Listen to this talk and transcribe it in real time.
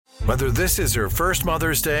Whether this is her first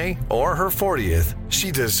Mother's Day or her 40th, she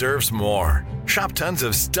deserves more. Shop tons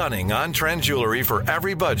of stunning on-trend jewelry for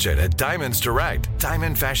every budget at Diamonds Direct.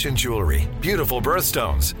 Diamond fashion jewelry, beautiful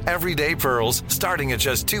birthstones, everyday pearls starting at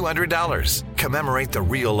just $200. Commemorate the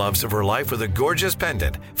real loves of her life with a gorgeous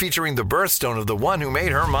pendant featuring the birthstone of the one who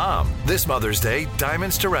made her mom. This Mother's Day,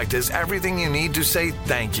 Diamonds Direct is everything you need to say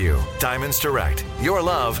thank you. Diamonds Direct. Your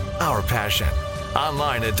love, our passion.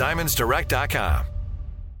 Online at diamondsdirect.com.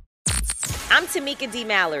 I'm Tamika D.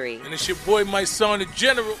 Mallory. And it's your boy, my son, the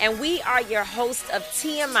General. And we are your hosts of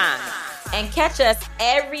TMI. And catch us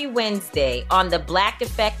every Wednesday on the Black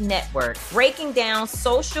Effect Network, breaking down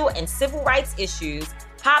social and civil rights issues,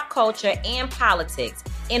 pop culture, and politics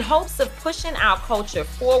in hopes of pushing our culture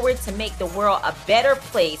forward to make the world a better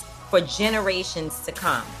place for generations to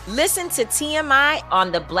come. Listen to TMI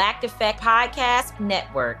on the Black Effect Podcast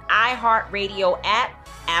Network, iHeartRadio app,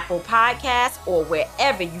 Apple Podcasts, or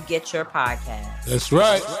wherever you get your podcasts. That's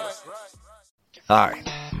right. Hi,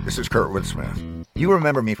 this is Kurtwood Smith. You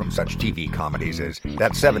remember me from such TV comedies as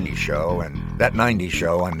That 70s Show and That 90s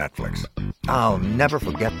Show on Netflix. I'll never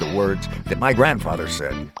forget the words that my grandfather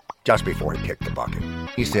said just before he kicked the bucket.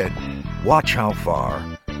 He said, "Watch how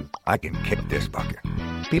far I can kick this bucket."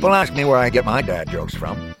 People ask me where I get my dad jokes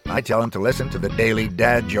from. I tell them to listen to the Daily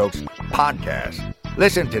Dad Jokes podcast.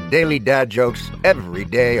 Listen to Daily Dad Jokes every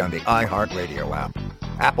day on the iHeartRadio app,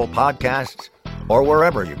 Apple Podcasts, or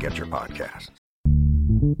wherever you get your podcasts.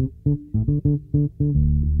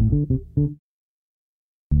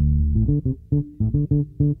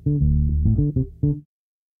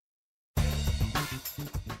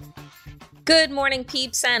 Good morning,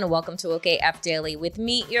 peeps, and welcome to OKF Daily with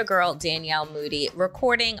me, your girl, Danielle Moody,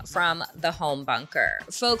 recording from the home bunker.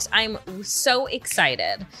 Folks, I'm so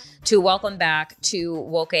excited to welcome back to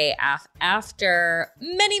Woke AF after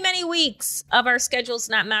many, many weeks of our schedules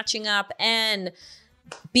not matching up and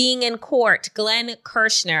being in court. Glenn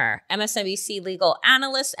Kirschner, MSNBC legal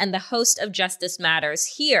analyst and the host of Justice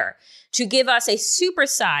Matters, here to give us a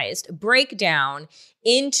supersized breakdown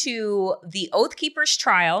into the Oath Keepers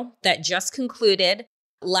trial that just concluded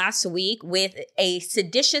last week with a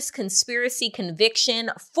seditious conspiracy conviction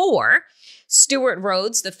for Stewart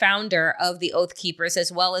Rhodes, the founder of the Oath Keepers,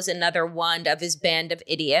 as well as another one of his band of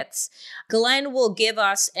idiots. Glenn will give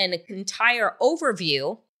us an entire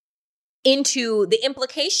overview into the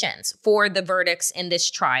implications for the verdicts in this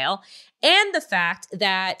trial and the fact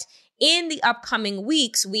that in the upcoming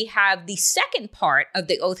weeks, we have the second part of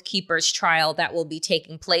the Oath Keepers trial that will be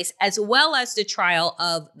taking place, as well as the trial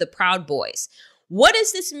of the Proud Boys. What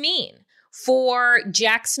does this mean for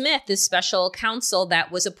Jack Smith, the special counsel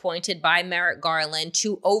that was appointed by Merrick Garland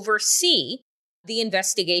to oversee the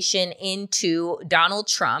investigation into Donald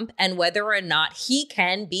Trump and whether or not he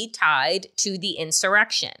can be tied to the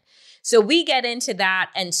insurrection? So we get into that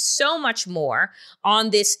and so much more on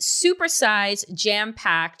this supersized,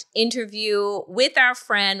 jam-packed interview with our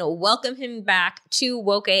friend. Welcome him back to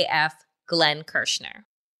Woke AF, Glenn Kirschner.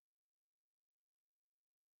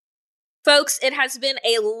 Folks, it has been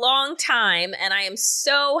a long time, and I am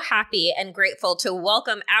so happy and grateful to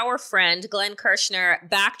welcome our friend Glenn Kirschner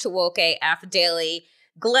back to Woke AF Daily.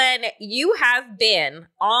 Glenn, you have been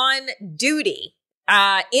on duty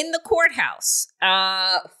in the courthouse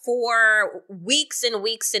for weeks and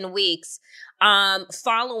weeks and weeks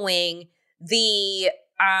following the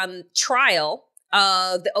trial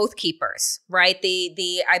of the Oath Keepers, right?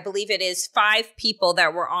 The I believe it is 5 people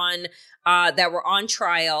that were on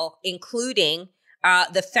trial, including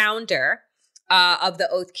the founder of the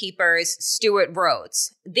Oath Keepers, Stewart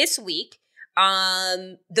Rhodes. This week,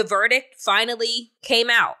 the verdict finally came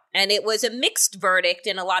out, and it was a mixed verdict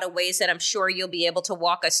in a lot of ways that I'm sure you'll be able to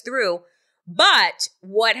walk us through. But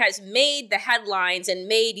what has made the headlines and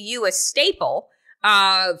made you a staple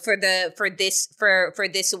for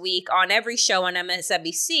this week on every show on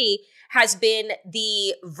MSNBC has been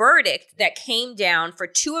the verdict that came down for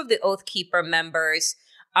 2 of the Oath Keeper members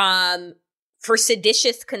for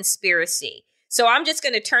seditious conspiracy. So I'm just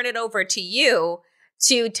going to turn it over to you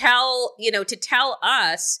to tell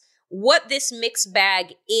us what this mixed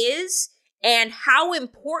bag is and how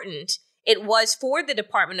important it was for the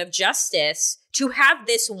Department of Justice to have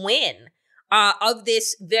this win of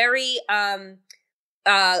this very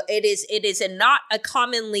it is not a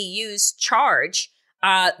commonly used charge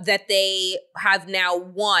that they have now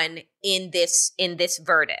won in this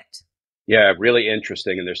verdict. Yeah, really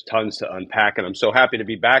interesting. And there's tons to unpack. And I'm so happy to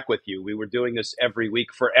be back with you. We were doing this every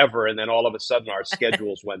week forever. And then all of a sudden our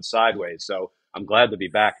schedules went sideways. So I'm glad to be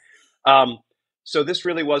back. So this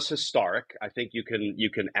really was historic. I think you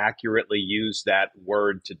can accurately use that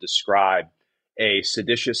word to describe a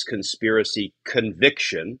seditious conspiracy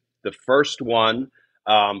conviction, the first one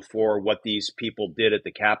for what these people did at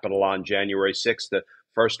the Capitol on January 6th, the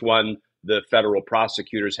first one the federal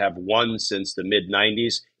prosecutors have won since the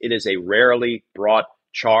mid-90s. It is a rarely brought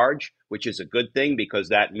charge, which is a good thing because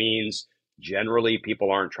that means generally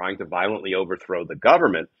people aren't trying to violently overthrow the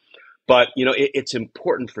government. But, it's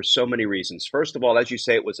important for so many reasons. First of all, as you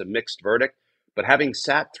say, it was a mixed verdict. But having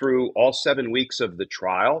sat through all 7 weeks of the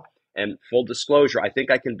trial, and full disclosure, I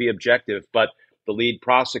think I can be objective, but the lead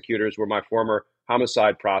prosecutors were my former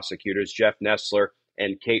homicide prosecutors, Jeff Nessler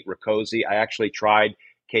and Kate Riccozzi. I actually tried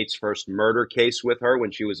Kate's first murder case with her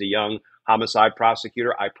when she was a young homicide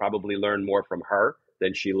prosecutor. I probably learned more from her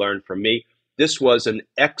than she learned from me. This was an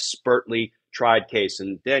expertly tried case.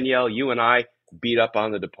 And Danielle, you and I beat up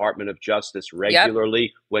on the Department of Justice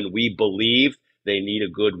regularly when we believe they need a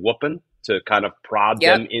good whooping to kind of prod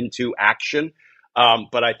them into action.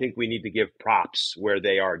 But I think we need to give props where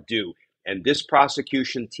they are due. And this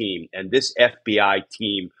prosecution team and this FBI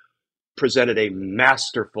team presented a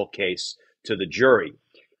masterful case to the jury.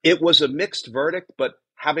 It was a mixed verdict, but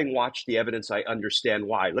having watched the evidence, I understand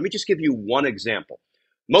why. Let me just give you one example.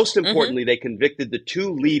 Most importantly, they convicted the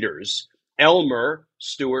two leaders, Elmer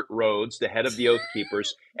Stewart Rhodes, the head of the Oath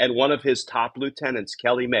Keepers, and one of his top lieutenants,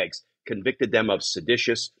 Kelly Meggs, convicted them of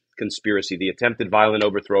seditious conspiracy, the attempted violent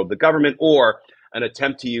overthrow of the government, or an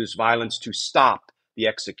attempt to use violence to stop the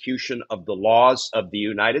execution of the laws of the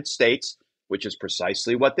United States, which is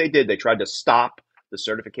precisely what they did. They tried to stop the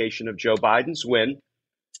certification of Joe Biden's win.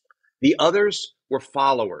 The others were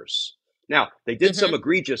followers. Now, they did some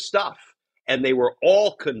egregious stuff, and they were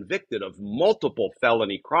all convicted of multiple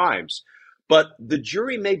felony crimes. But the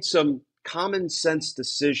jury made some common sense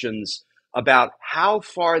decisions about how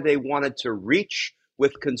far they wanted to reach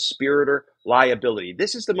with conspirator liability.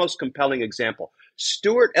 This is the most compelling example.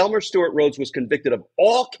 Elmer Stewart Rhodes was convicted of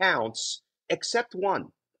all counts except one,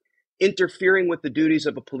 interfering with the duties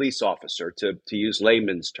of a police officer, to use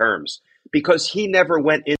layman's terms, because he never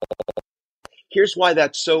went in. Here's why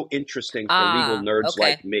that's so interesting for legal nerds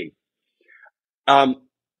like me.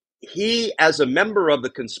 He, as a member of the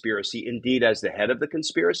conspiracy, indeed as the head of the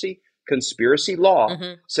conspiracy law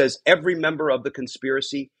says every member of the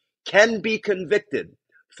conspiracy can be convicted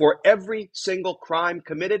for every single crime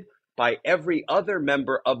committed by every other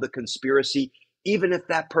member of the conspiracy, even if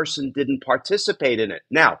that person didn't participate in it.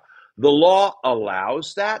 Now, the law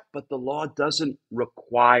allows that, but the law doesn't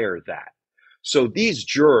require that. So these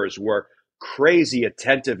jurors were crazy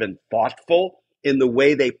attentive and thoughtful in the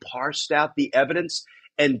way they parsed out the evidence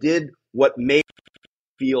and did what made them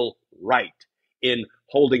feel right in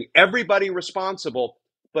holding everybody responsible,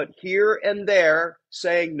 but here and there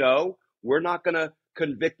saying, no, we're not going to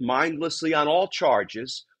convict mindlessly on all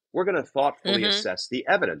charges. We're going to thoughtfully assess the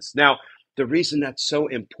evidence. Now, the reason that's so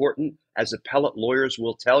important, as appellate lawyers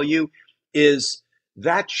will tell you, is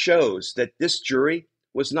that shows that this jury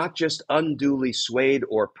was not just unduly swayed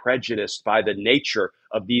or prejudiced by the nature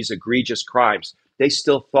of these egregious crimes. They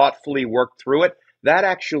still thoughtfully worked through it. That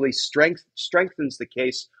actually strengthens the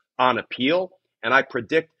case on appeal. And I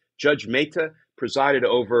predict Judge Mehta presided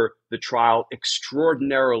over the trial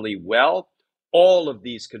extraordinarily well. All of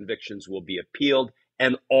these convictions will be appealed,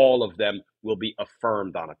 and all of them will be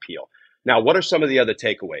affirmed on appeal. Now, what are some of the other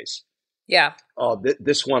takeaways? Yeah.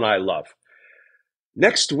 This one I love.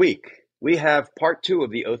 Next week, we have part 2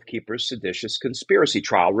 of the Oath Keepers' seditious conspiracy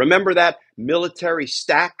trial. Remember that military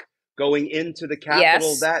stack going into the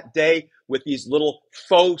Capitol that day with these little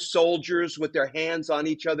faux soldiers with their hands on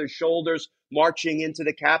each other's shoulders marching into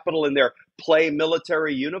the Capitol in their play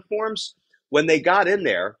military uniforms? When they got in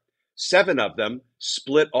there, 7 of them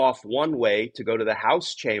split off one way to go to the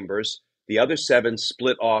House chambers. The other 7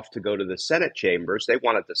 split off to go to the Senate chambers. They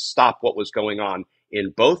wanted to stop what was going on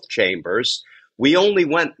in both chambers.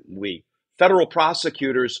 Federal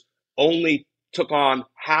prosecutors only took on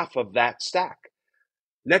half of that stack.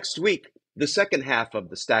 Next week, the second half of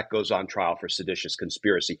the stack goes on trial for seditious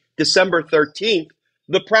conspiracy. December 13th,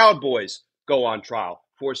 the Proud Boys go on trial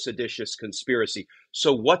for seditious conspiracy.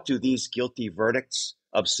 So what do these guilty verdicts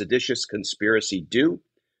of seditious conspiracy do?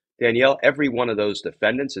 Danielle, every one of those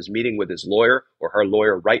defendants is meeting with his lawyer or her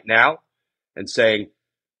lawyer right now and saying,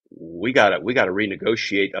 we got to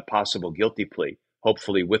renegotiate a possible guilty plea,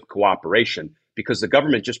 hopefully with cooperation, because the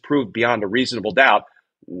government just proved beyond a reasonable doubt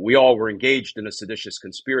we all were engaged in a seditious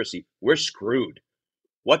conspiracy. We're screwed.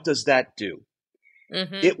 What does that do?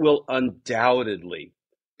 It will undoubtedly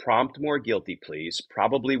prompt more guilty pleas,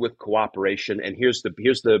 probably with cooperation. And here's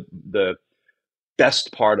the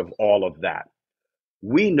best part of all of that.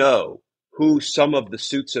 We know who some of the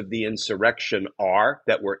suits of the insurrection are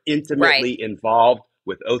that were intimately Right. involved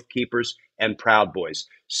with Oath Keepers and Proud Boys.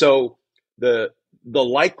 So the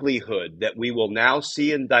likelihood that we will now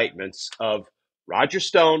see indictments of Roger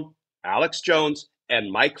Stone, Alex Jones,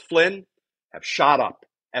 and Mike Flynn have shot up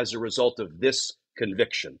as a result of this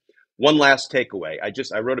conviction. One last takeaway.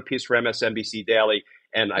 I wrote a piece for MSNBC Daily,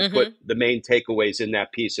 and I put the main takeaways in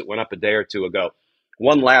that piece. It went up a day or two ago.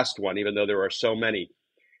 One last one, even though there are so many,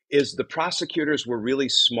 is the prosecutors were really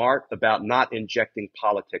smart about not injecting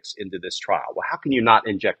politics into this trial. Well, how can you not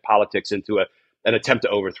inject politics into an attempt to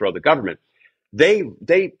overthrow the government?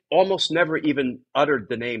 They almost never even uttered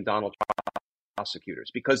the name Donald Trump,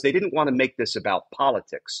 prosecutors, because they didn't want to make this about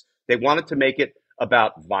politics. They wanted to make it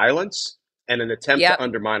about violence and an attempt to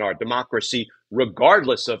undermine our democracy,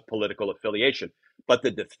 regardless of political affiliation. But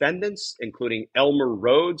the defendants, including Elmer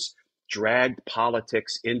Rhodes, dragged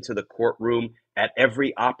politics into the courtroom at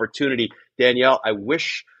every opportunity. Danielle, I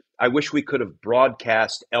wish we could have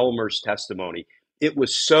broadcast Elmer's testimony. It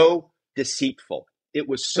was so deceitful. It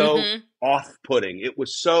was so off-putting. It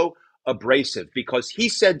was so abrasive, because he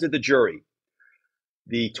said to the jury,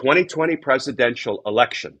 the 2020 presidential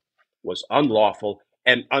election was unlawful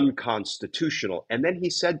and unconstitutional. And then he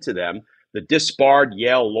said to them, the disbarred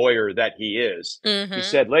Yale lawyer that he is, he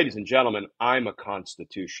said, ladies and gentlemen, I'm a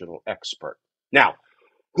constitutional expert. Now,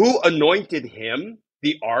 who anointed him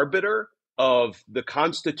the arbiter of the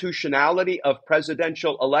constitutionality of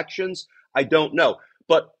presidential elections? I don't know.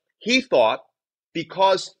 But he thought,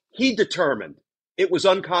 because he determined it was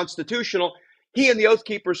unconstitutional, he and the Oath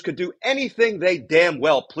Keepers could do anything they damn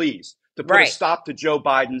well pleased to put a stop to Joe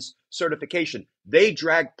Biden's certification. They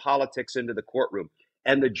dragged politics into the courtroom.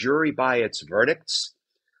 And the jury, by its verdicts,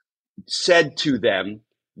 said to them,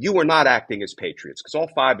 you were not acting as patriots, because all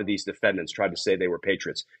 5 of these defendants tried to say they were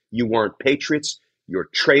patriots. You weren't patriots. You're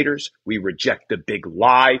traitors. We reject the big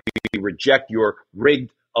lie. We reject your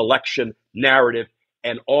rigged election narrative.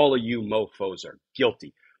 And all of you mofos are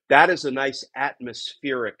guilty. That is a nice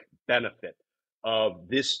atmospheric benefit of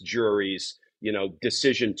this jury's,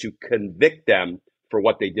 decision to convict them for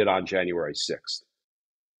what they did on January 6th.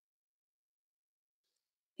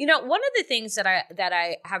 One of the things that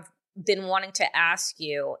I have been wanting to ask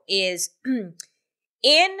you is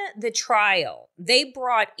in the trial, they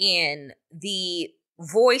brought in the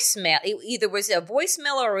voicemail. It either was a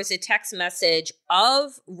voicemail or it was a text message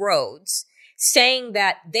of Rhodes saying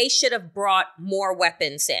that they should have brought more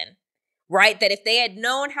weapons in, right? That if they had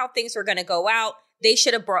known how things were going to go out, they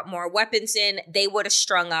should have brought more weapons in. They would have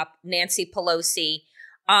strung up Nancy Pelosi.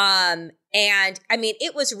 And I mean,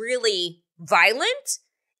 it was really violent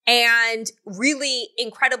and really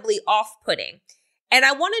incredibly off-putting. And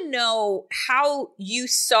I want to know how you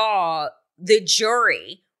saw the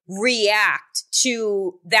jury react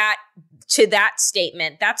to that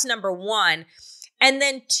statement. That's number one. And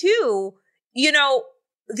then 2,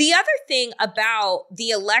 the other thing about the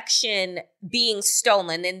election being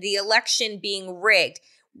stolen and the election being rigged,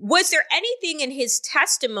 was there anything in his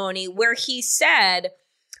testimony where he said,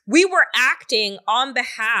 we were acting on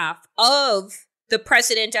behalf of the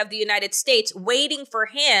president of the United States, waiting for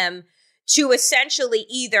him to essentially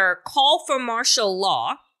either call for martial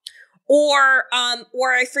law or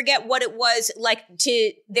I forget what it was,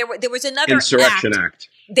 there was another Insurrection Act.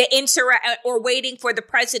 Or waiting for the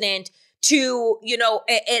president to,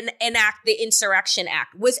 enact the Insurrection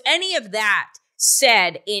Act. Was any of that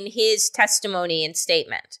said in his testimony and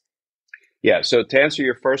statement? Yeah. So to answer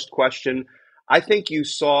your first question, I think you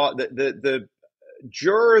saw that the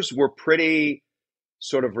jurors were pretty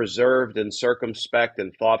sort of reserved and circumspect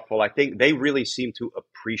and thoughtful. I think they really seemed to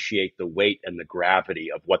appreciate the weight and the gravity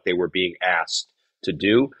of what they were being asked to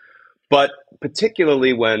do. But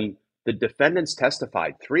particularly when the defendants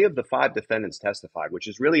testified, 3 of the 5 defendants testified, which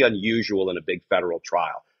is really unusual in a big federal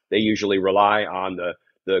trial. They usually rely on the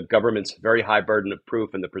government's very high burden of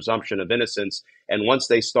proof and the presumption of innocence. And once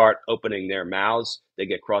they start opening their mouths, they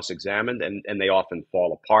get cross-examined and they often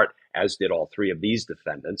fall apart, as did all 3 of these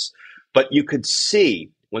defendants. But you could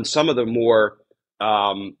see when some of the more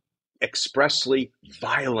expressly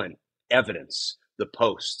violent evidence, the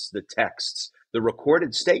posts, the texts, the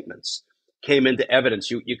recorded statements came into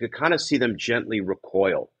evidence, you could kind of see them gently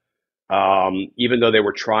recoil, even though they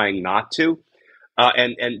were trying not to.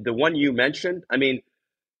 And the one you mentioned, I mean,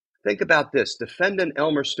 think about this. Defendant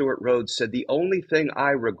Elmer Stewart Rhodes said, the only thing I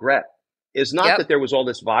regret is not that there was all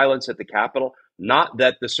this violence at the Capitol, not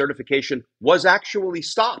that the certification was actually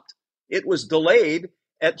stopped. It was delayed.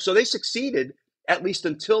 So they succeeded, at least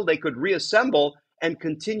until they could reassemble and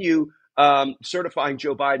continue certifying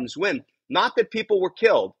Joe Biden's win. Not that people were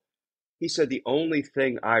killed. He said, the only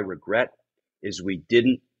thing I regret is we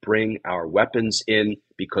didn't bring our weapons in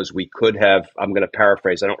because we could have, I'm going to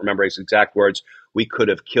paraphrase, I don't remember his exact words, we could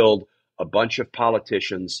have killed a bunch of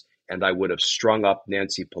politicians and I would have strung up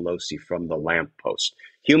Nancy Pelosi from the lamppost.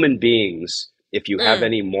 Human beings, if you have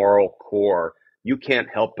any moral core, you can't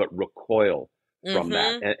help but recoil from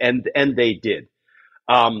that. And they did.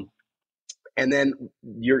 And then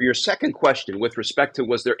your second question with respect to,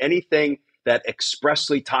 was there anything that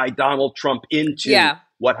expressly tied Donald Trump into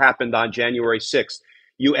what happened on January 6th?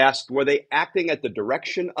 You asked, were they acting at the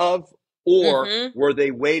direction of, or were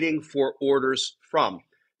they waiting for orders from?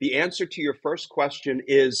 The answer to your first question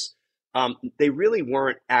is they really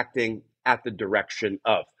weren't acting at the direction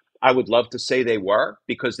of. I would love to say they were,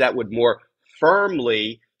 because that would more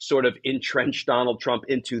firmly sort of entrench Donald Trump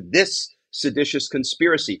into this seditious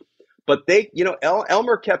conspiracy. But they,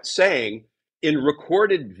 Elmer kept saying in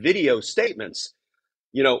recorded video statements,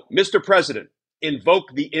 Mr. President,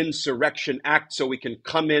 invoke the Insurrection Act so we can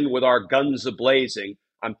come in with our guns a-blazing.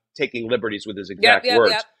 I'm taking liberties with his exact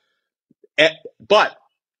words. But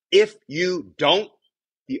if you don't,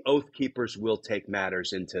 the Oath Keepers will take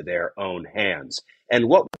matters into their own hands. And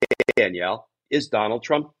what, Danielle, is Donald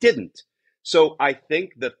Trump didn't. So I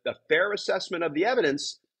think that the fair assessment of the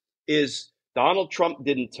evidence is Donald Trump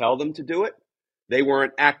didn't tell them to do it. They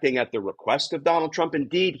weren't acting at the request of Donald Trump.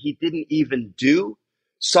 Indeed, he didn't even do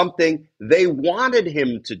something they wanted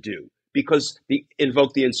him to do, because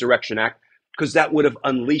invoke the Insurrection Act, because that would have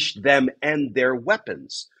unleashed them and their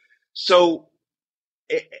weapons. So,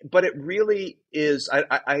 but it really is,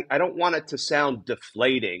 I don't want it to sound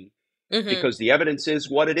deflating because the evidence is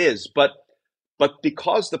what it is. But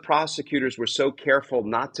because the prosecutors were so careful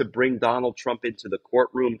not to bring Donald Trump into the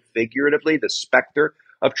courtroom figuratively, the specter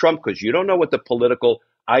of Trump, because you don't know what the political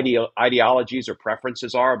ideologies or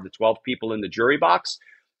preferences are of the 12 people in the jury box,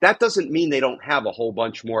 that doesn't mean they don't have a whole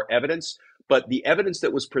bunch more evidence. But the evidence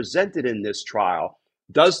that was presented in this trial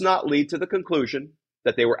does not lead to the conclusion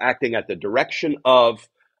that they were acting at the direction of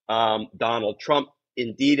Donald Trump.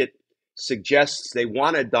 Indeed, it suggests they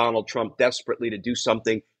wanted Donald Trump desperately to do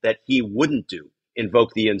something that he wouldn't do,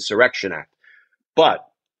 invoke the Insurrection Act. But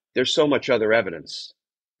there's so much other evidence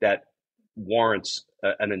that warrants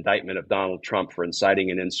an indictment of Donald Trump for inciting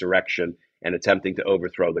an insurrection and attempting to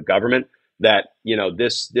overthrow the government that,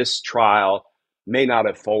 this trial may not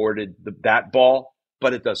have forwarded that ball,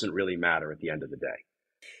 but it doesn't really matter at the end of the day.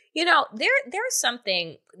 There are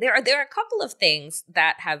a couple of things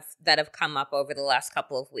that have come up over the last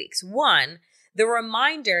couple of weeks. One, the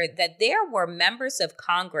reminder that there were members of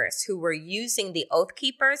Congress who were using the Oath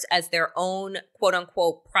Keepers as their own quote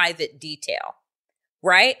unquote private detail,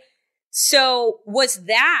 right? So was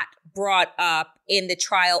that brought up in the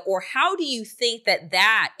trial, or how do you think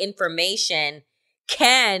that information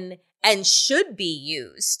can and should be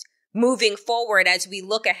used moving forward as we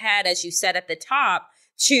look ahead, as you said at the top,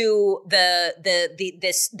 to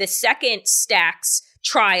the second Stacks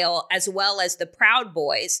trial, as well as the Proud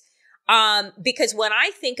Boys? Because when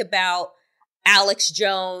I think about Alex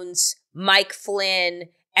Jones, Mike Flynn,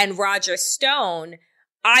 and Roger Stone,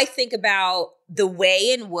 I think about the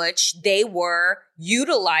way in which they were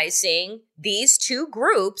utilizing these two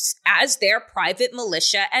groups as their private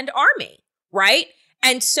militia and army, right?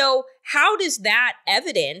 And so how does that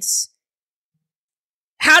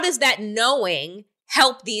knowing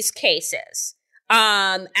help these cases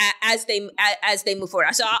as they move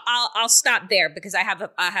forward? So I'll stop there because I have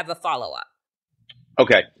a follow-up.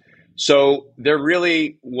 Okay. So there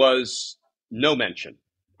really was no mention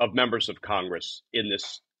of members of Congress in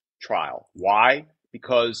this trial. Why?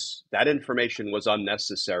 Because that information was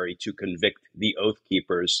unnecessary to convict the Oath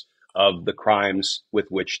Keepers of the crimes with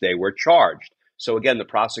which they were charged. So again, the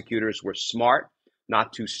prosecutors were smart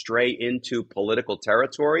not to stray into political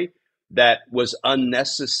territory that was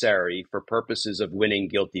unnecessary for purposes of winning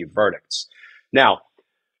guilty verdicts. Now,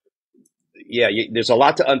 there's a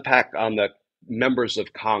lot to unpack on the members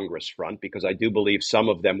of Congress front, because I do believe some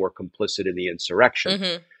of them were complicit in the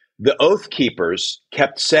insurrection. The Oath Keepers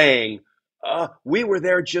kept saying, we were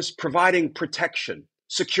there just providing protection,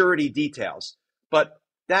 security details. But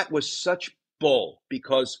that was such bull,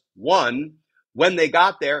 because one, when they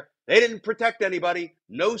got there, they didn't protect anybody,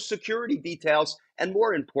 no security details. And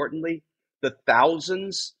more importantly, the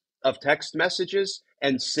thousands of text messages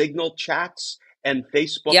and Signal chats and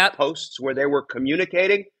Facebook posts where they were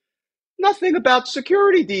communicating, nothing about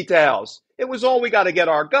security details. It was all, we got to get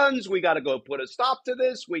our guns. We got to go put a stop to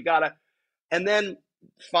this. And then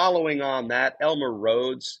following on that, Elmer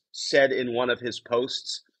Rhodes said in one of his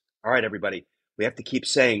posts, all right, everybody, we have to keep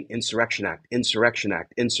saying Insurrection Act, Insurrection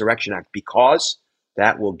Act, Insurrection Act, because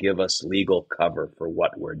that will give us legal cover for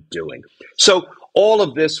what we're doing. So all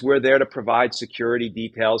of this, we're there to provide security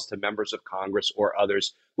details to members of Congress or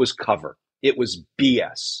others, was cover. It was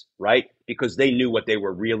BS, right? Because they knew what they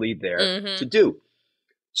were really there to do.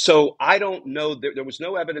 So I don't know, there was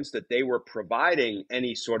no evidence that they were providing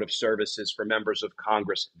any sort of services for members of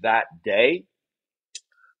Congress that day.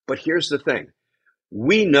 But here's the thing.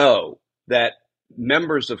 We know that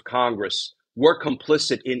members of Congress were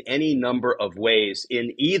complicit in any number of ways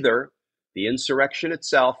in either the insurrection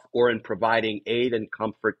itself or in providing aid and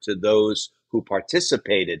comfort to those who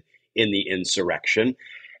participated in the insurrection.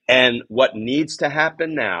 And what needs to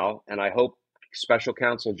happen now, and I hope Special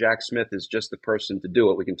Counsel Jack Smith is just the person to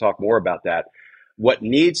do it. We can talk more about that. What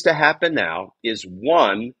needs to happen now is,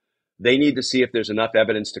 one, they need to see if there's enough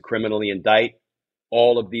evidence to criminally indict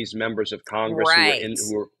all of these members of Congress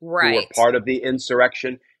who were part of the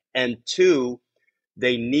insurrection. And two,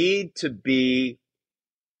 there needs to be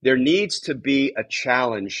a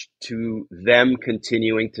challenge to them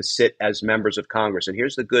continuing to sit as members of Congress. And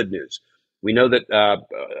here's the good news. We know that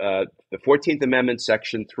the 14th Amendment,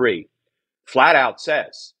 Section 3, flat out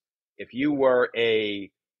says, if you were a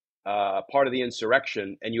part of the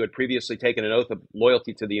insurrection and you had previously taken an oath of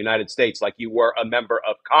loyalty to the United States, like you were a member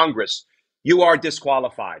of Congress, you are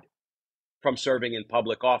disqualified from serving in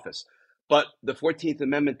public office. But the 14th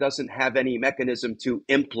Amendment doesn't have any mechanism to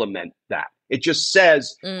implement that. It just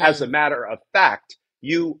says, as a matter of fact,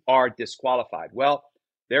 you are disqualified. Well,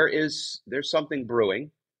 there's something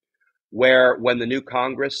brewing, where when the new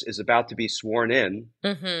Congress is about to be sworn in,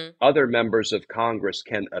 other members of Congress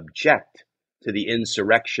can object to the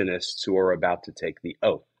insurrectionists who are about to take the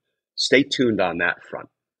oath. Stay tuned on that front,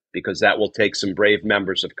 because that will take some brave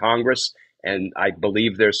members of Congress, and I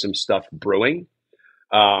believe there's some stuff brewing,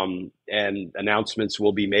 and announcements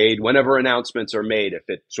will be made whenever announcements are made, if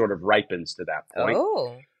it sort of ripens to that point.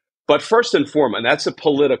 Oh. But first and foremost, and that's a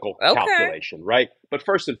political calculation, right? But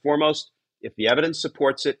first and foremost, if the evidence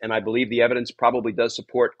supports it, and I believe the evidence probably does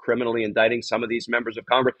support criminally indicting some of these members of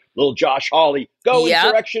Congress, little Josh Hawley, go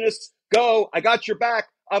insurrectionists, go, I got your back,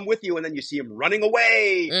 I'm with you. And then you see him running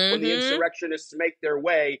away when the insurrectionists make their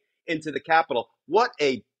way into the Capitol. What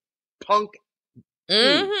a punk.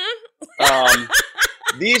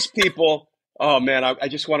 These people, oh man, I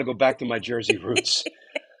just want to go back to my Jersey roots.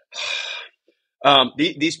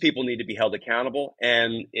 These people need to be held accountable.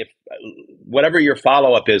 And if whatever your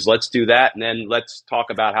follow-up is, let's do that. And then let's talk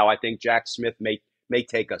about how I think Jack Smith may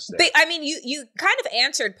take us there. But, I mean, you kind of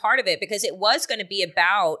answered part of it, because it was going to be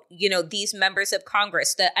about, these members of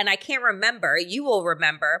Congress. And I can't remember, you will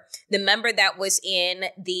remember, the member that was in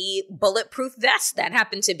the bulletproof vest that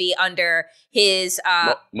happened to be under his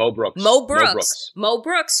Mo Brooks. Mo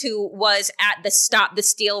Brooks, who was at the Stop the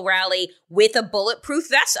Steal rally with a bulletproof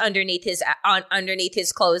vest underneath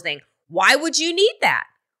his clothing. Why would you need that?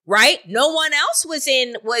 Right? No one else was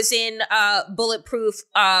in bulletproof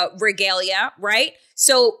regalia, right?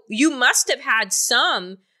 So you must have had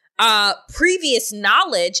some previous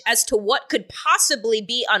knowledge as to what could possibly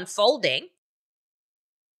be unfolding.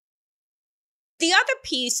 The other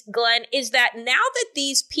piece, Glenn, is that now that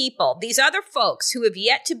these people, these other folks who have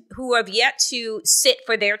yet to sit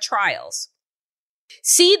for their trials,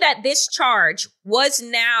 see that this charge was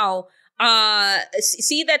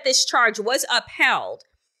upheld.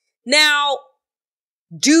 Now,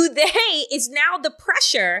 is now the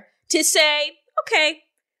pressure to say, okay,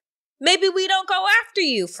 maybe we don't go after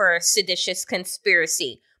you for a seditious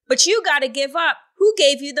conspiracy, but you got to give up. Who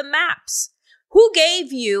gave you the maps? Who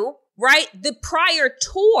gave you, right, the prior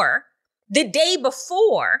tour the day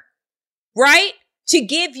before, right, to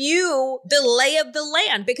give you the lay of the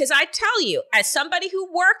land? Because I tell you, as somebody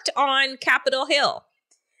who worked on Capitol Hill,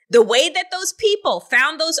 the way that those people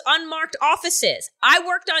found those unmarked offices, I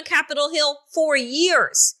worked on Capitol Hill for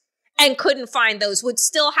years and couldn't find those, would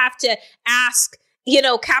still have to ask,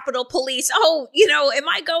 Capitol Police, am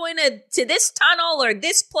I going to this tunnel or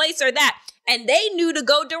this place or that? And they knew to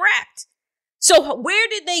go direct. So where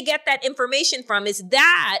did they get that information from? Is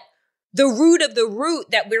that the root of the root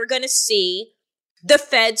that we're going to see the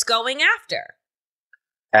feds going after?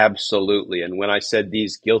 Absolutely. And when I said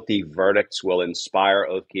these guilty verdicts will inspire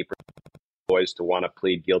Oath Keepers boys to want to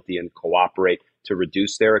plead guilty and cooperate to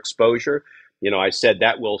reduce their exposure, I said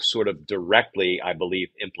that will sort of directly, I believe,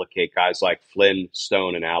 implicate guys like Flynn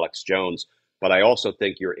Stone and Alex Jones. But I also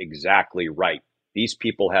think you're exactly right. These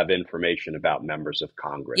people have information about members of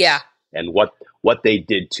Congress and what they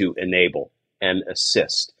did to enable and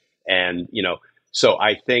assist. And, so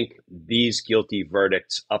I think these guilty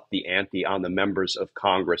verdicts up the ante on the members of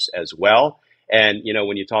Congress as well. And,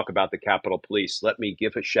 when you talk about the Capitol Police, let me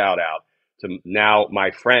give a shout out to now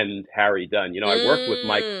my friend Harry Dunn. You know, I worked with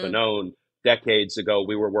Mike Mm. Fanone decades ago.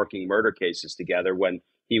 We were working murder cases together when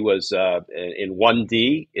he was in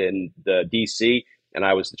 1D in the DC, and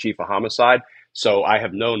I was the chief of homicide. So I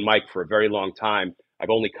have known Mike for a very long time. I've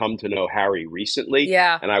only come to know Harry recently,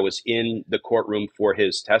 Yeah. and I was in the courtroom for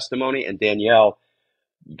his testimony. And Danielle,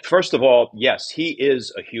 first of all, yes, he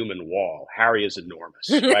is a human wall. Harry is enormous,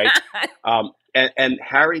 right? And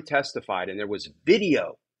Harry testified, and there was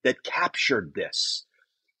video that captured this.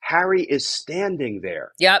 Harry is standing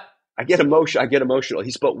there. Yep. I get emotional.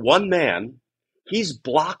 He's but one man. He's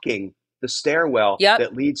blocking the stairwell Yep.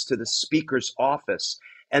 that leads to the speaker's office.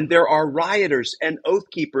 And there are rioters and oath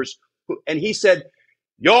keepers and he said,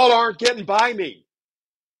 "Y'all aren't getting by me."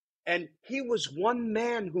 And he was one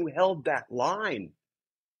man who held that line.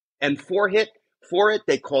 And for it,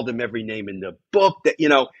 they called him every name in the book that, you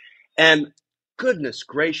know, and goodness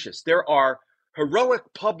gracious, there are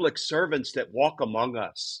heroic public servants that walk among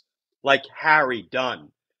us like Harry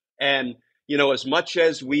Dunn. And, you know, as much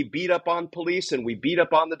as we beat up on police and we beat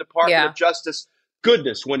up on the Department of Justice,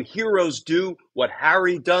 goodness, when heroes do what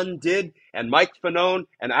Harry Dunn did and Mike Fanone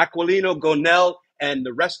and Aquilino Gonell and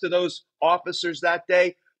the rest of those officers that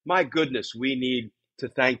day, my goodness, we need to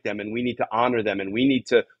thank them and we need to honor them and we need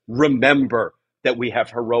to remember that we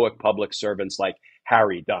have heroic public servants like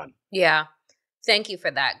Harry Dunn. Yeah. Thank you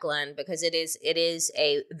for that, Glenn, because it is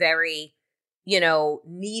a very, you know,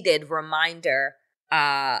 needed reminder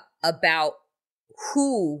about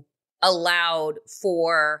who allowed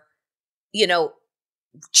for, you know,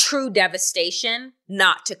 true devastation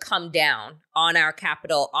not to come down on our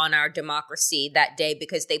Capitol, on our democracy that day,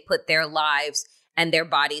 because they put their lives and their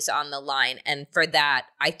bodies on the line. And for that,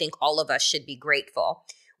 I think all of us should be grateful.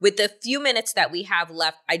 With the few minutes that we have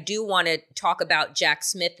left, I do want to talk about Jack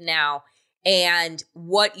Smith now and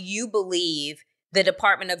what you believe the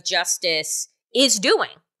Department of Justice is doing,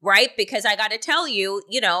 right? Because I got to tell you,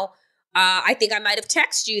 you know, I think I might have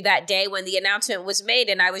texted you that day when the announcement was made,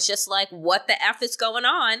 and I was just like, what the F is going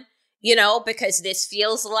on? You know, because this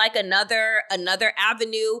feels like another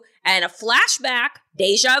avenue and a flashback,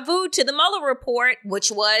 deja vu to the Mueller report,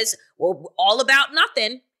 which was all about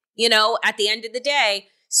nothing, you know, at the end of the day.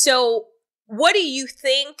 So what do you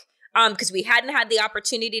think? Because we hadn't had the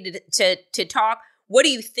opportunity to talk. What do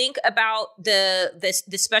you think about the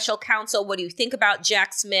special counsel? What do you think about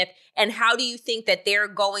Jack Smith? And how do you think that they're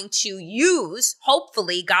going to use,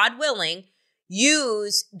 hopefully, God willing,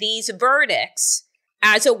 use these verdicts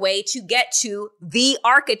as a way to get to the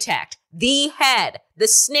architect, the head, the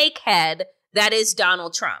snakehead that is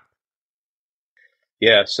Donald Trump?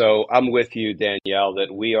 Yeah, so I'm with you, Danielle,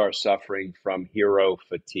 that we are suffering from hero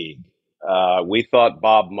fatigue. We thought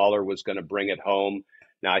Bob Mueller was going to bring it home.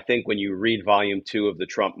 Now, I think when you read Volume 2 of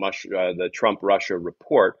the Trump-Russia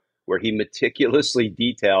report, where he meticulously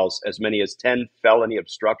details as many as 10 felony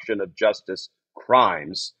obstruction of justice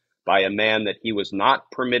crimes by a man that he was not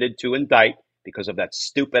permitted to indict because of that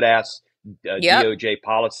stupid-ass DOJ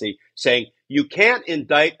policy, saying you can't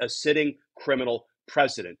indict a sitting criminal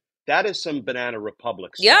president. That is some Banana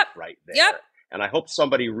Republic stuff right there. And I hope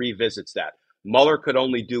somebody revisits that. Mueller could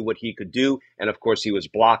only do what he could do. And of course, he was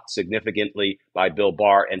blocked significantly by Bill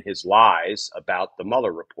Barr and his lies about the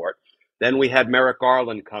Mueller report. Then we had Merrick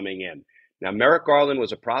Garland coming in. Now, Merrick Garland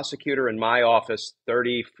was a prosecutor in my office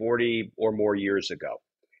 30, 40 or more years ago.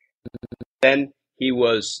 Then he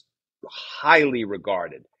was highly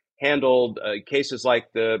regarded, handled cases like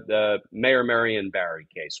the Mayor Marion Barry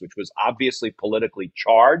case, which was obviously politically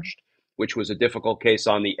charged, which was a difficult case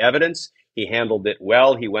on the evidence. He handled it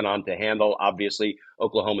well. He went on to handle, obviously,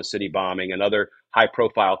 Oklahoma City bombing and other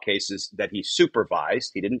high-profile cases that he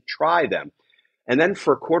supervised. He didn't try them. And then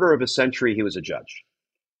for a quarter of a century, he was a judge.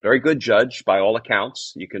 Very good judge, by all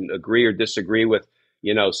accounts. You can agree or disagree with,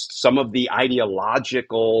 you know, some of the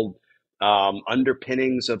ideological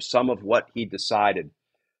underpinnings of some of what he decided.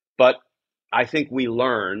 But I think we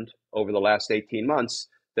learned over the last 18 months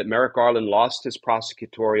that Merrick Garland lost his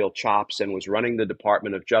prosecutorial chops and was running the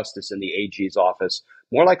Department of Justice in the AG's office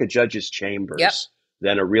more like a judge's chambers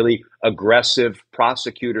than a really aggressive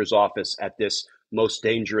prosecutor's office at this most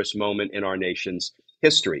dangerous moment in our nation's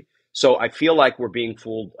history. So I feel like we're being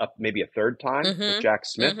fooled up maybe a third time with Jack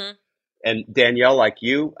Smith. And Danielle, like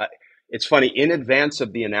you, it's funny, in advance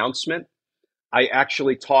of the announcement, I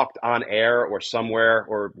actually talked on air or somewhere,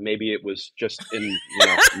 or maybe it was just in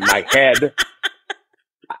my head.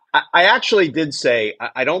 I actually did say,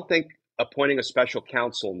 I don't think appointing a special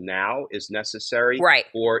counsel now is necessary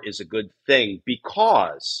or is a good thing,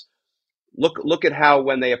 because look at how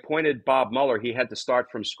when they appointed Bob Mueller, he had to start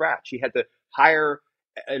from scratch. He had to hire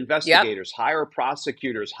investigators, hire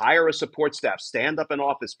prosecutors, hire a support staff, stand up in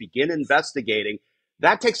office, begin investigating.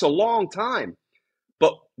 That takes a long time.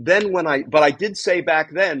 But then I did say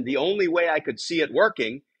back then, the only way I could see it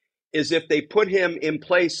working is if they put him in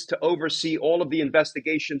place to oversee all of the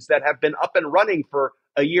investigations that have been up and running for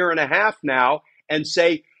a year and a half now, and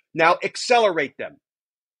say, now accelerate them.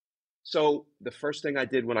 So the first thing I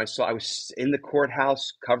did when I was in the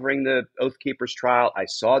courthouse covering the Oath Keepers trial, I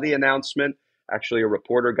saw the announcement. Actually, a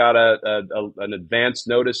reporter got an advance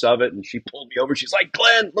notice of it, and she pulled me over. She's like,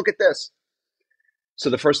 Glenn, look at this. So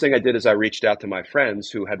the first thing I did is I reached out to my friends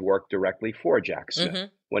who had worked directly for Jack Smith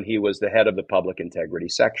when he was the head of the public integrity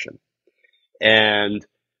section. And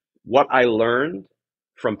what I learned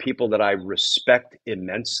from people that I respect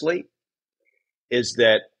immensely is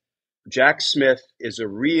that Jack Smith is a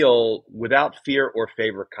real, without fear or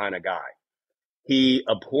favor kind of guy. He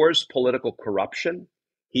abhors political corruption.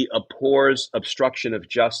 He abhors obstruction of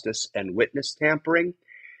justice and witness tampering.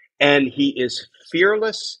 And he is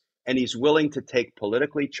fearless, and he's willing to take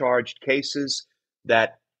politically charged cases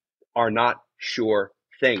that are not sure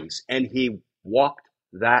things. And he walked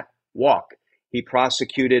that walk. He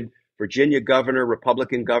prosecuted Virginia Governor,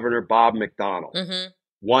 Republican Governor Bob McDonnell,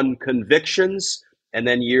 won convictions, and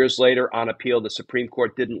then years later on appeal, the Supreme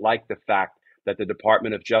Court didn't like the fact that the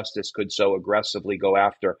Department of Justice could so aggressively go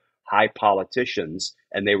after high politicians,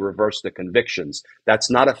 and they reversed the convictions. That's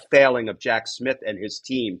not a failing of Jack Smith and his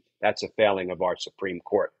team. That's a failing of our Supreme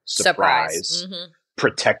Court. Surprise.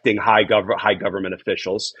 Protecting high government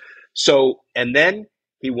officials. So, and then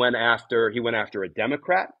he went after a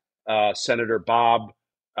Democrat, Senator Bob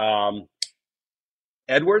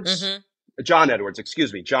Edwards. John Edwards,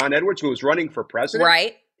 who was running for president.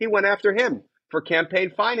 Right. He went after him for campaign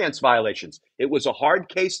finance violations. It was a hard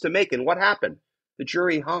case to make. And what happened? The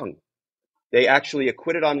jury hung. They actually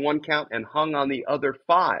acquitted on one count and hung on the other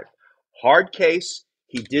 5. Hard case.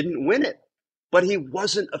 He didn't win it, but he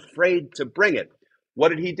wasn't afraid to bring it. What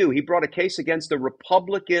did he do? He brought a case against a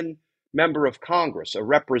Republican member of Congress, a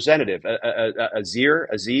representative,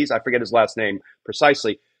 Aziz, I forget his last name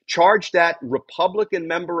precisely, charged that Republican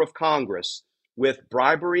member of Congress with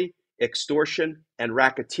bribery, extortion, and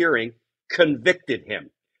racketeering, convicted him.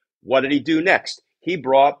 What did he do next? He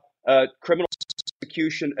brought a criminal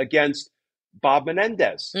prosecution against Bob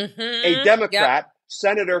Menendez, a Democrat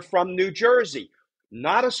senator from New Jersey.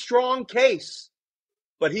 Not a strong case,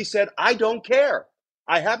 but he said, I don't care.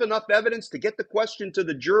 I have enough evidence to get the question to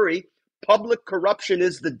the jury. Public corruption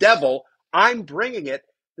is the devil. I'm bringing it.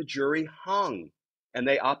 The jury hung, and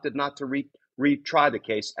they opted not to retry the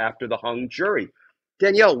case after the hung jury.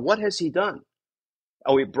 Danielle, what has he done?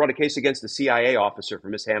 Oh, he brought a case against the CIA officer for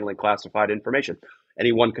mishandling classified information, and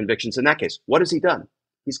he won convictions in that case. What has he done?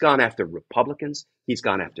 He's gone after Republicans. He's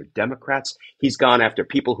gone after Democrats. He's gone after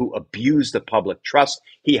people who abuse the public trust.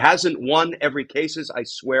 He hasn't won every case. I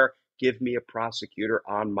swear, give me a prosecutor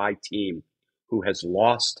on my team who has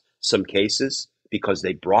lost some cases because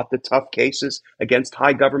they brought the tough cases against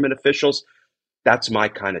high government officials. That's my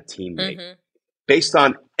kind of teammate. Based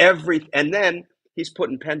on and then he's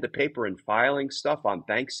putting pen to paper and filing stuff on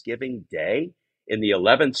Thanksgiving Day in the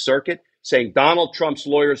 11th Circuit saying Donald Trump's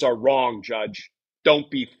lawyers are wrong, Judge.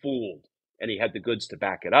 Don't be fooled. And he had the goods to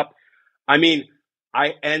back it up. I mean,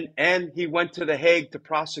 and he went to The Hague to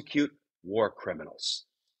prosecute war criminals.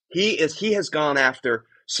 He has gone after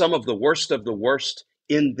some of the worst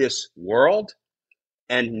in this world.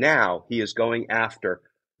 And now he is going after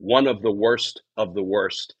one of the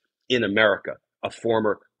worst in America, a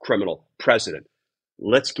former criminal president.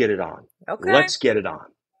 Let's get it on. Okay. Let's get it on.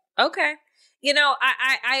 Okay. You know,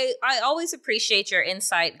 I always appreciate your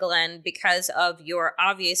insight, Glenn, because of your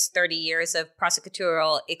obvious 30 years of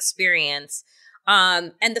prosecutorial experience,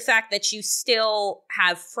 and the fact that you still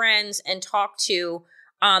have friends and talk to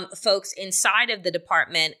folks inside of the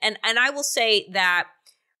department. And I will say that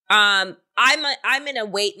I'm in a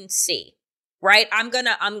wait and see, right?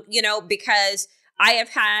 Because I have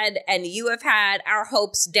had and you have had our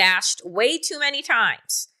hopes dashed way too many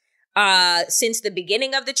times. Since the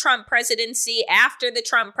beginning of the Trump presidency, after the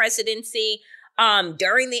Trump presidency,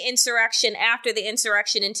 during the insurrection, after the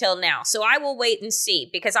insurrection, until now. So I will wait and see,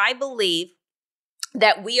 because I believe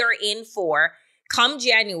that we are in for, come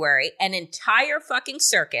January, an entire fucking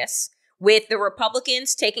circus with the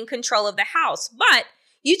Republicans taking control of the House. But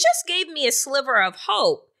you just gave me a sliver of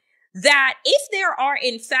hope that if there are,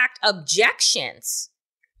 in fact, objections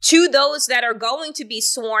to those that are going to be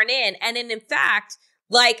sworn in, and in fact,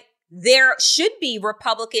 like, there should be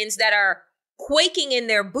Republicans that are quaking in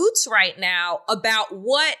their boots right now about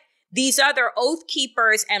what these other Oath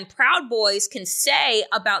Keepers and Proud Boys can say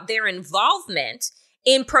about their involvement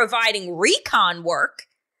in providing recon work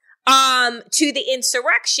to the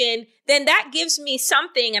insurrection, then that gives me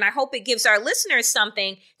something, and I hope it gives our listeners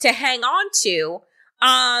something to hang on to,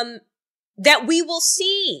 that we will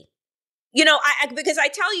see. You know, because I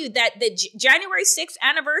tell you that the January 6th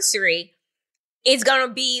anniversary is going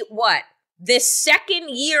to be what? The 2nd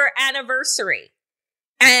year anniversary.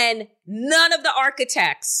 And none of the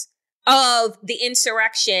architects of the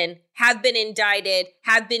insurrection have been indicted,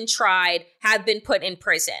 have been tried, have been put in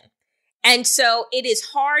prison. And so it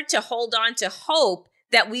is hard to hold on to hope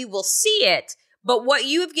that we will see it. But what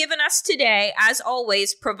you have given us today, as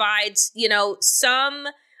always, provides, you know, some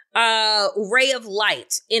ray of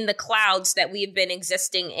light in the clouds that we've been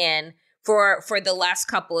existing in for the last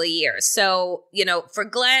couple of years. So, you know, for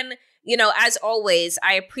Glenn, you know, as always,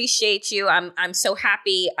 I appreciate you. I'm so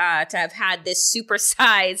happy to have had this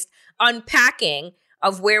supersized unpacking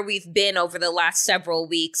of where we've been over the last several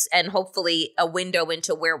weeks, and hopefully a window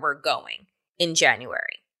into where we're going in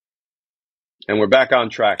January. And we're back on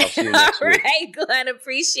track. I'll see you next week. All right, Glenn,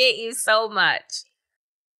 appreciate you so much.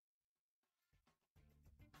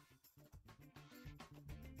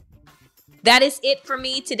 That is it for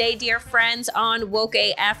me today, dear friends, on Woke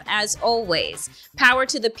AF. As always, power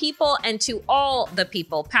to the people, and to all the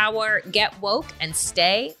people power. Get woke and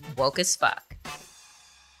stay woke as fuck.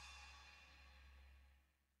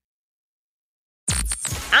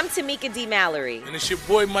 I'm Tamika D. Mallory. And it's your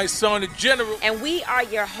boy, my son, the General. And we are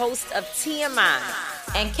your hosts of TMI.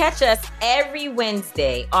 And catch us every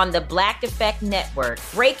Wednesday on the Black Effect Network,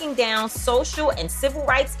 breaking down social and civil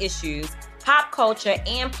rights issues, pop culture,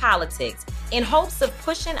 and politics, in hopes of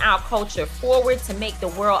pushing our culture forward to make the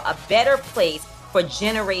world a better place for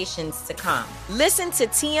generations to come. Listen to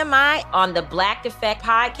TMI on the Black Effect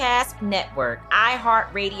Podcast Network,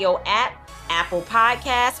 iHeartRadio app, Apple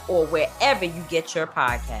Podcasts, or wherever you get your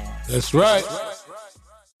podcasts. That's right.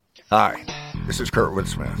 Hi, this is Kurtwood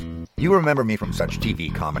Smith. You remember me from such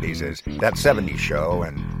TV comedies as That 70s Show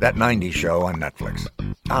and That 90s Show on Netflix.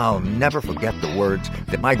 I'll never forget the words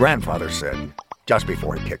that my grandfather said just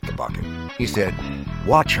before he kicked the bucket. He said,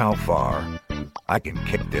 "Watch how far I can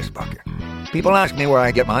kick this bucket." People ask me where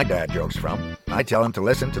I get my dad jokes from. I tell them to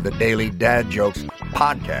listen to the Daily Dad Jokes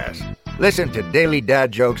podcast. Listen to Daily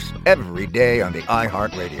Dad Jokes every day on the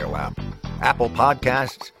iHeartRadio app, Apple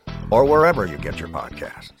Podcasts, or wherever you get your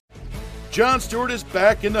podcasts. Jon Stewart is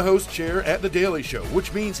back in the host chair at The Daily Show,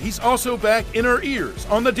 which means he's also back in our ears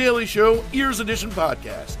on The Daily Show Ears Edition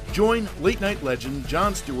podcast. Join late-night legend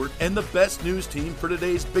Jon Stewart and the best news team for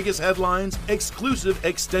today's biggest headlines, exclusive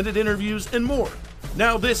extended interviews, and more.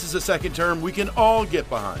 Now this is a second term we can all get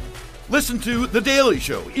behind. Listen to The Daily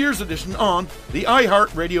Show Ears Edition on the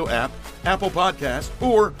iHeartRadio app, Apple Podcasts,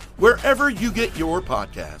 or wherever you get your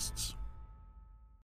podcasts.